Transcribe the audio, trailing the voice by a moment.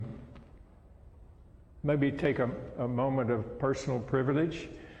maybe take a moment of personal privilege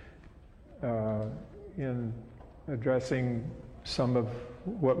in addressing some of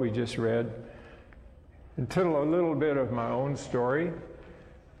what we just read, and tell a little bit of my own story.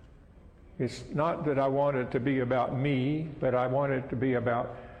 It's not that I want it to be about me, but I want it to be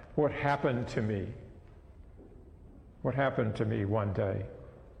about what happened to me. What happened to me one day,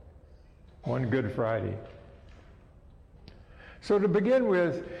 one Good Friday. So to begin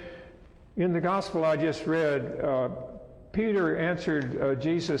with, in the gospel I just read, Peter answered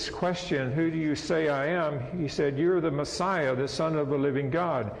Jesus' question, "Who do you say I am?" He said, "You're the Messiah, the Son of the living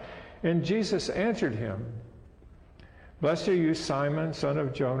God." And Jesus answered him, "Blessed are you, Simon, son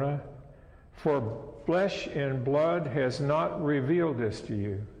of Jonah, for flesh and blood has not revealed this to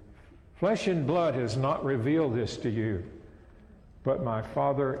you. Flesh and blood has not revealed this to you, but my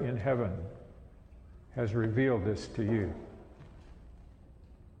Father in heaven has revealed this to you."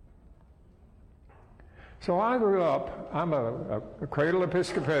 So I grew up, I'm a cradle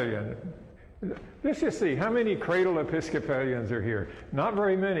Episcopalian. Let's just see, how many cradle Episcopalians are here? Not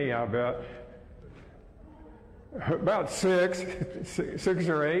very many, I bet. About six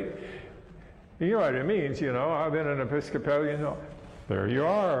or eight. You know what it means, you know. I've been an Episcopalian. There you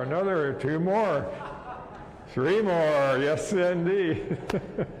are, another, two more, three more, yes indeed.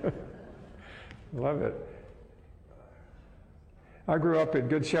 Love it. I grew up at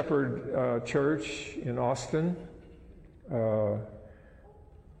Good Shepherd Church in Austin. My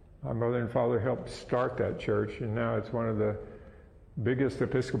mother and father helped start that church, and now it's one of the biggest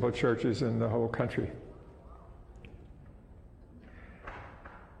Episcopal churches in the whole country.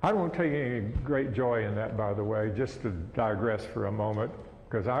 I don't take any great joy in that, by the way, just to digress for a moment,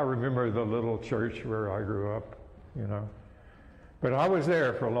 because I remember the little church where I grew up, you know. But I was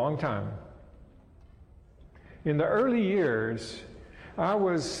there for a long time. In the early years, I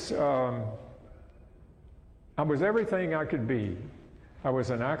was everything I could be. I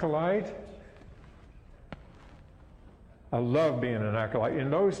was an acolyte. I loved being an acolyte.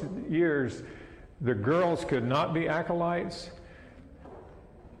 In those years, the girls could not be acolytes.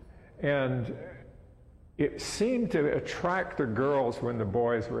 And it seemed to attract the girls when the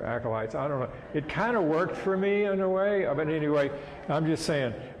boys were acolytes. I don't know. It kind of worked for me in a way. But anyway, I'm just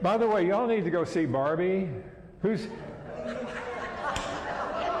saying. By the way, y'all need to go see Barbie.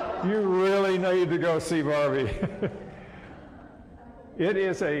 You really need to go see Barbie. It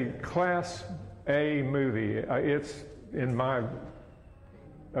is a Class A movie. It's, in my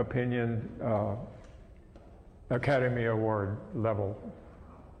opinion, Academy Award level.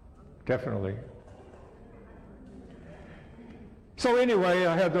 Definitely. So anyway,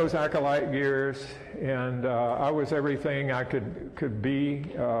 I had those acolyte years, and I was everything I could be.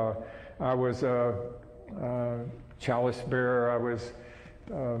 I was a chalice bearer. I was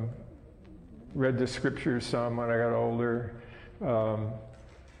read the scriptures some when I got older. I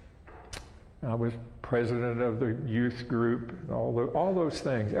was president of the youth group. All those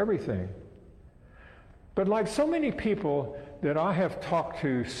things, everything. But like so many people that I have talked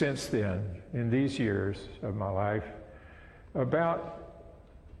to since then, in these years of my life, about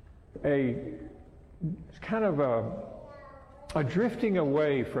a kind of a drifting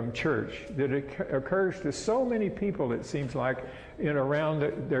away from church that occurs to so many people, it seems like, in around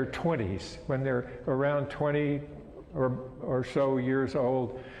their 20s, when they're around 20 or so years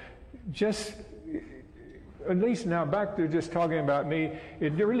old. Just, at least now, back to just talking about me,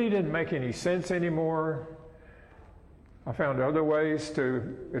 it really didn't make any sense anymore. I found other ways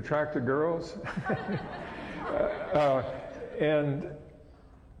to attract the girls.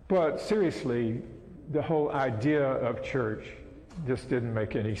 But seriously, the whole idea of church just didn't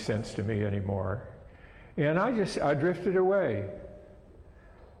make any sense to me anymore. And I drifted away.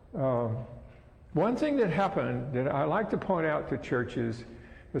 One thing that happened that I like to point out to churches,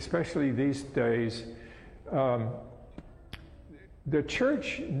 especially these days, the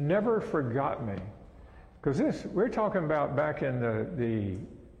church never forgot me. Because we're talking about back in the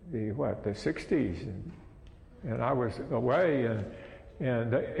 60s, and I was away,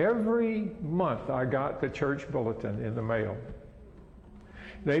 and every month I got the church bulletin in the mail.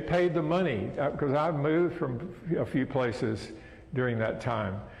 They paid the money, because I moved from a few places during that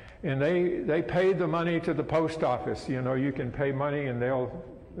time, and they paid the money to the post office. You know, you can pay money and they'll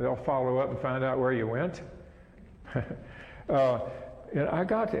follow up and find out where you went. And I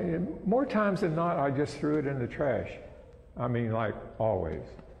got it. More times than not, I just threw it in the trash. I mean, like always.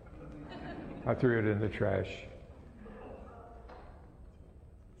 I threw it in the trash.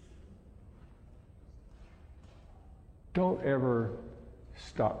 Don't ever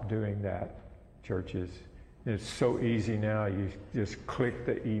stop doing that, churches. It's so easy now. You just click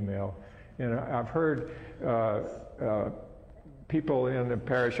the email And I've heard people in the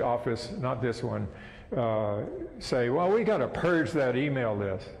parish office, not this one, say, well, we got to purge that email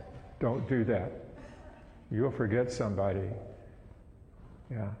list. Don't do that. You'll forget somebody.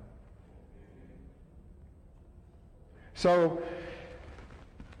 Yeah. So,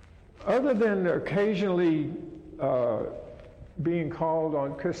 other than occasionally being called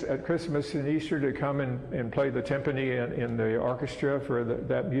on at Christmas and Easter to come and play the timpani in the orchestra for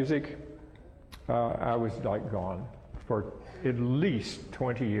that music, I was like gone for at least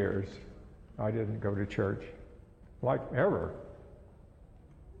 20 years. I didn't go to church, like ever.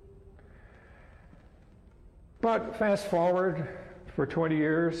 But fast forward for 20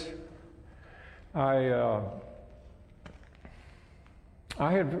 years, I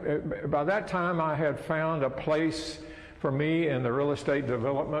had, by that time I had found a place for me in the real estate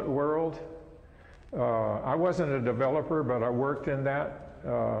development world. I wasn't a developer, but I worked in that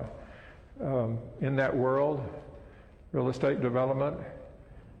world, real estate development.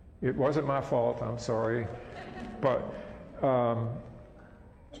 It wasn't my fault, I'm sorry. But,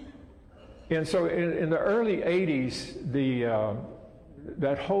 and so in the early 80s,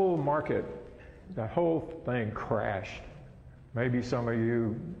 that whole market, that whole thing crashed. Maybe some of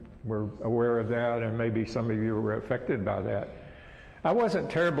you were aware of that, and maybe some of you were affected by that. I wasn't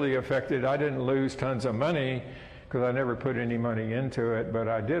terribly affected. I didn't lose tons of money because I never put any money into it, but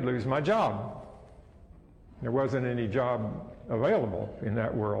I did lose my job. There wasn't any job available in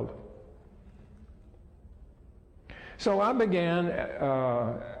that world. So I began,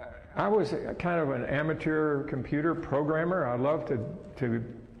 I was kind of an amateur computer programmer. I loved to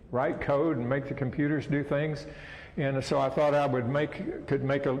write code and make the computers do things. And so I thought I could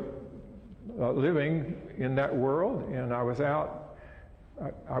make a living in that world, and I was out.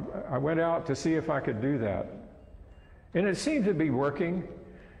 I went out to see if I could do that, and it seemed to be working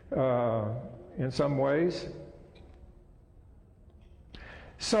in some ways.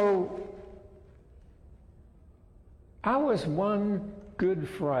 So I was one Good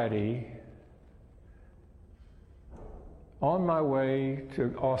Friday on my way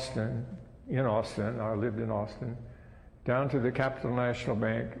to Austin. In Austin, I lived in Austin, down to the Capital National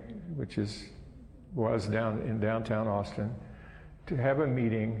Bank, which was down in downtown Austin, to have a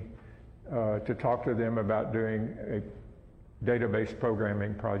meeting to talk to them about doing a database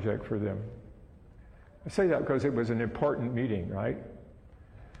programming project for them. I say that because it was an important meeting, right?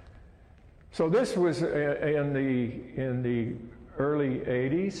 So this was in the early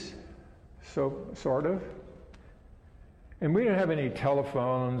 80s, so sort of. And we didn't have any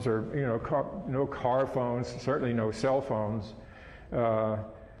telephones or, no car phones, certainly no cell phones.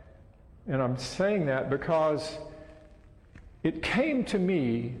 And I'm saying that because it came to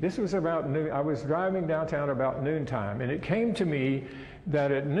me, this was about noon, I was driving downtown about noontime, and it came to me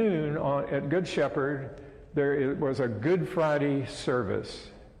that at noon at Good Shepherd, there was a Good Friday service.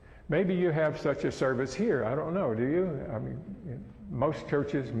 Maybe you have such a service here, I don't know, do you? I mean, most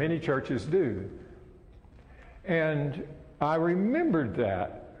churches, many churches do. And I remembered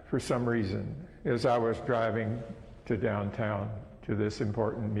that for some reason as I was driving to downtown to this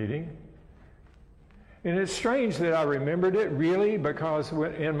important meeting. And it's strange that I remembered it really, because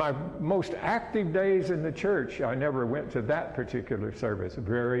in my most active days in the church, I never went to that particular service.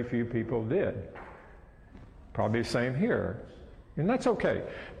 Very few people did. Probably the same here. And that's okay.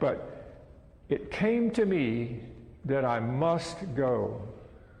 But it came to me that I must go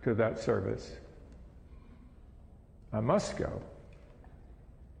to that service. I must go.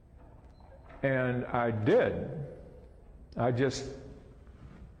 And I did. I just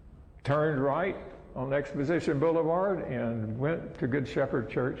turned right on Exposition Boulevard and went to Good Shepherd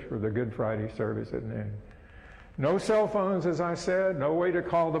Church for the Good Friday service at noon. No cell phones, as I said, no way to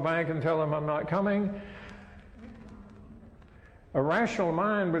call the bank and tell them I'm not coming. A rational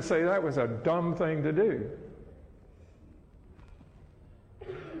mind would say that was a dumb thing to do.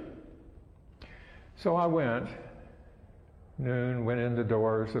 So I went in the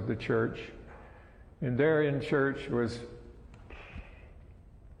doors of the church, and there in church was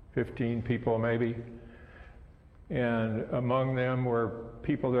 15 people maybe, and among them were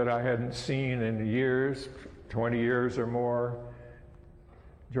people that I hadn't seen in years, 20 years or more.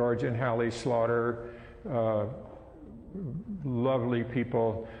 George and Hallie Slaughter, lovely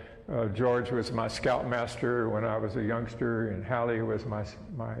people. George was my scoutmaster when I was a youngster, and Hallie was my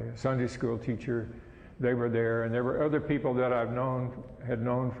Sunday school teacher. They were there, and there were other people that had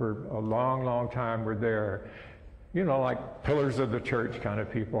known for a long, long time were there. Like pillars of the church kind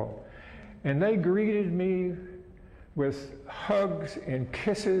of people. And they greeted me with hugs and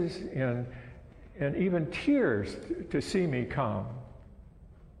kisses and even tears to see me come.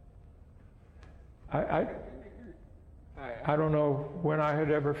 I don't know when I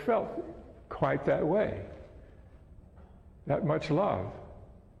had ever felt quite that way. That much love.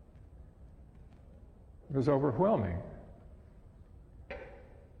 It was overwhelming.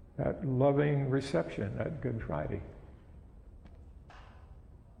 That loving reception at Good Friday.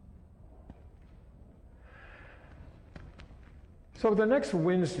 So the next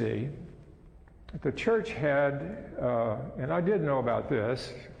Wednesday, the church had, and I did know about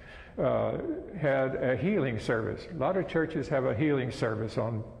this, had a healing service. A lot of churches have a healing service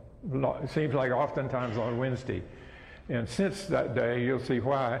on, it seems like oftentimes on Wednesday. And since that day, you'll see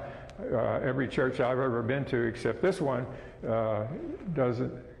why every church I've ever been to, except this one,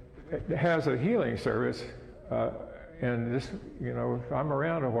 has a healing service. And this, you know, if I'm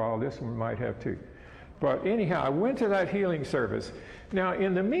around a while, this one might have too. But anyhow, I went to that healing service. Now,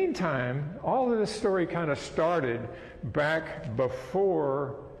 in the meantime, all of this story kind of started back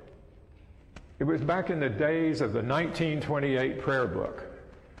before, it was back in the days of the 1928 prayer book.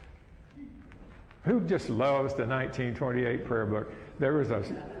 Who just loves the 1928 prayer book? There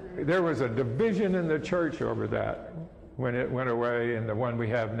was a division in the church over that when it went away and the one we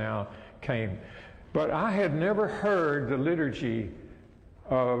have now came. But I had never heard the liturgy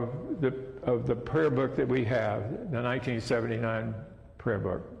of the prayer book that we have, the 1979 prayer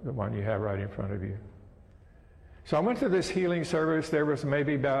book, the one you have right in front of you. So I went to this healing service. There was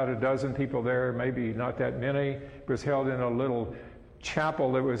maybe about a dozen people there, maybe not that many. It was held in a little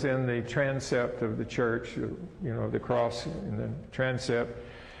chapel that was in the transept of the church, you know, the cross in the transept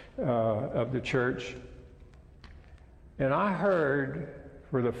of the church. And I heard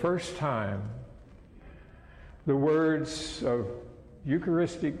for the first time the words of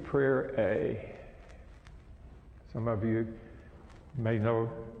Eucharistic Prayer A. Some of you may know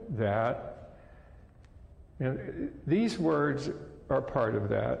that. And these words are part of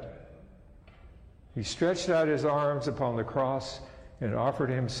that. He stretched out his arms upon the cross and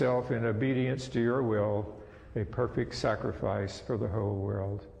offered himself in obedience to your will, a perfect sacrifice for the whole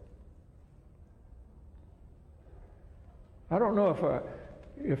world. I don't know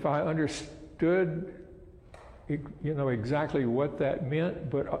if I understood, you know, exactly what that meant,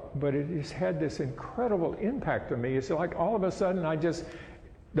 but it just had this incredible impact on me. It's like all of a sudden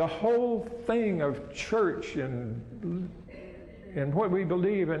the whole thing of church and what we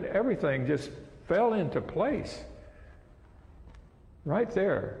believe and everything just fell into place. Right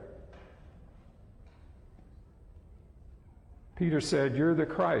there. Peter said, "You're the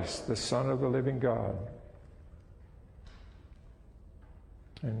Christ, the Son of the living God."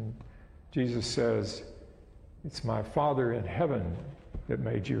 And Jesus says, "It's my Father in heaven that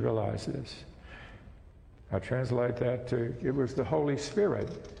made you realize this." I translate that to, it was the Holy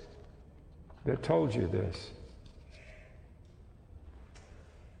Spirit that told you this.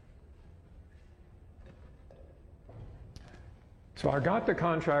 So I got the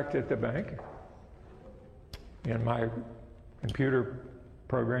contract at the bank, and my computer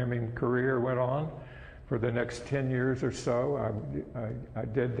programming career went on for the next 10 years or so. I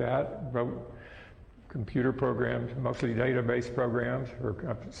did that, wrote computer programs, mostly database programs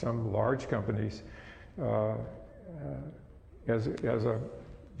for some large companies,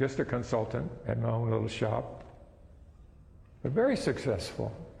 just a consultant at my own little shop, but very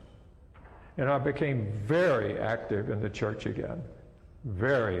successful. And I became very active in the church again,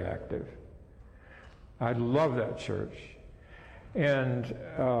 very active. I love that church. And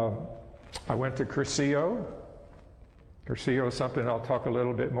I went to Cursillo. Cursillo is something I'll talk a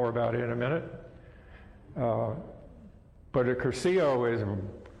little bit more about in a minute. But a Cursillo is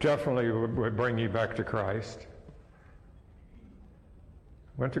definitely would bring you back to Christ.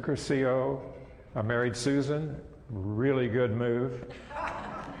 Went to Cursillo. I married Susan. Really good move.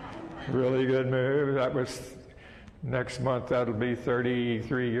 Really good move. That was next month. That'll be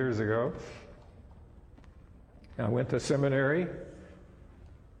 33 years ago. I went to seminary.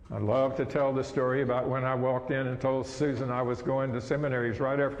 I love to tell the story about when I walked in and told Susan I was going to seminaries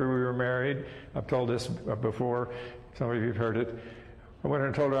right after we were married. I've told this before. Some of you have heard it. I went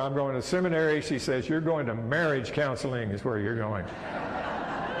and told her I'm going to seminary. She says, "You're going to marriage counseling is where you're going."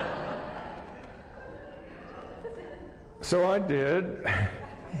 So I did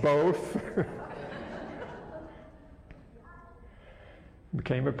both.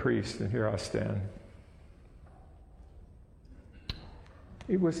 Became a priest, and here I stand.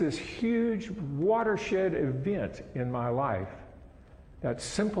 It was this huge watershed event in my life, that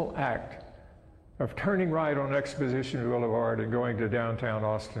simple act of turning right on Exposition Boulevard and going to downtown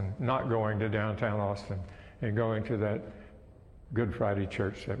Austin, not going to downtown Austin, and going to that Good Friday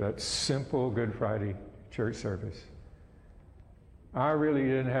church, that simple Good Friday church service. I really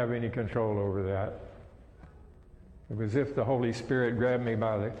didn't have any control over that. It was as if the Holy Spirit grabbed me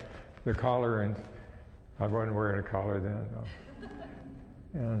by the collar, and I wasn't wearing a collar then, no,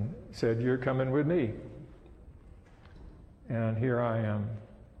 and said, "You're coming with me." And here I am.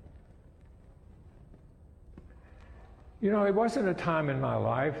 You know, it wasn't a time in my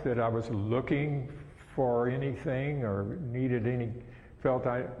life that I was looking for anything or needed any, felt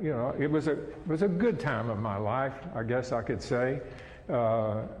I, you know, it was a good time of my life, I guess I could say.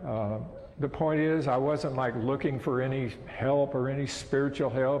 The point is, I wasn't like looking for any help or any spiritual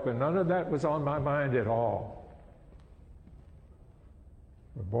help, and none of that was on my mind at all.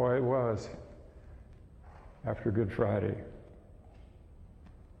 But boy, it was after Good Friday.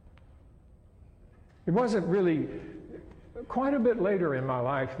 It wasn't really quite a bit later in my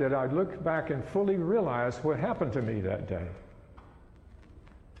life that I looked back and fully realized what happened to me that day.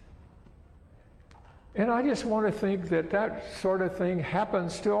 And I just want to think that that sort of thing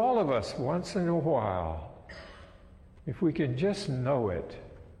happens to all of us once in a while. If we can just know it,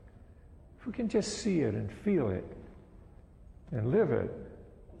 if we can just see it and feel it and live it.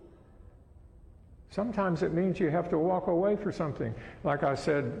 Sometimes it means you have to walk away for something. Like I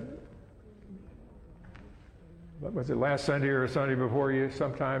said, what was it, last Sunday or Sunday before,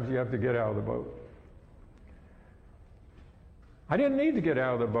 sometimes you have to get out of the boat. I didn't need to get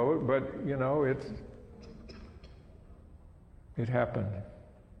out of the boat, but, you know, it happened.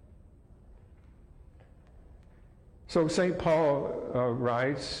 So St. Paul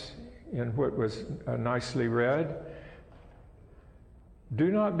writes in what was nicely read,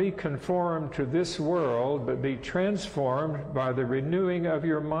 "Do not be conformed to this world, but be transformed by the renewing of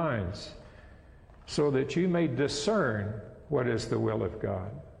your minds, so that you may discern what is the will of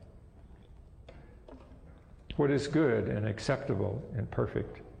God, what is good and acceptable and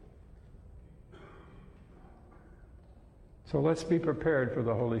perfect." So let's be prepared for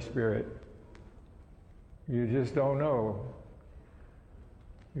the Holy Spirit. You just don't know.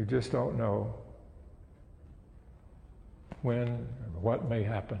 You just don't know when or what may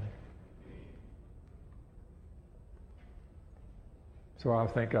happen. So I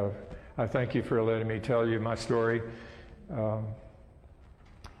thank you for letting me tell you my story.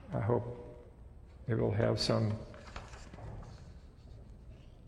 I hope it will have some